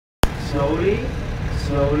Slowly,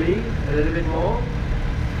 slowly, a little bit more.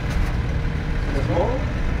 Just more.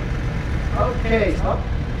 Okay, stop.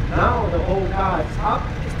 Now the whole car is up.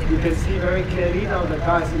 You can see very clearly now the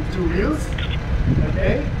car is in two wheels.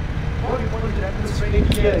 Okay. What we want to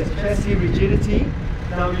demonstrate here is chassis rigidity.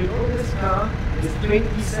 Now you know this car is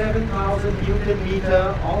 27,000 Newton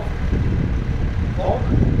meter of torque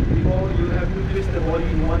before you have to twist the body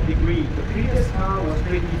in 1 degree. The previous car was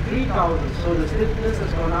 23,000, so the stiffness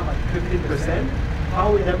has gone up by 15%.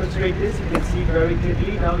 How we demonstrate this, you can see very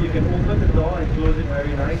clearly. Now you can open the door and close it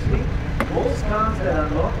very nicely. Most cars that are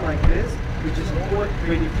not like this, which is over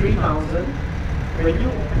 23,000, when you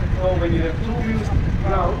open the door, when you have two wheels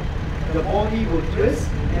ground, the body will twist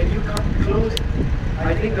and you can't close it.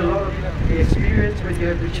 I think a lot of you have the experience when you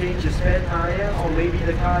have to change a spare tire, or maybe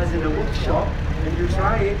the car is in a workshop and you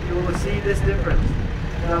try it, you will see this difference.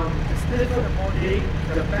 Now, the stiffer the body,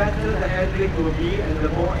 the better the handling will be and the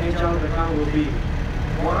more agile the car will be.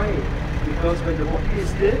 Why? Because when the body is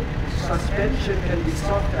stiff, suspension can be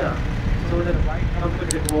softer so that the ride comfort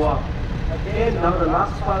can go up. Again, now the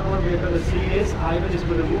last part what we're going to see is Ivan is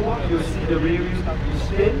going to move up. You'll see the rear wheel start to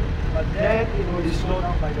spin, but then it will be slowed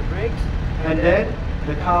down by the brakes, and then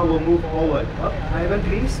the car will move forward. Up, Ivan,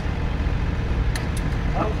 please.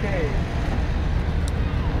 Okay.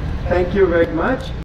 Thank you very much.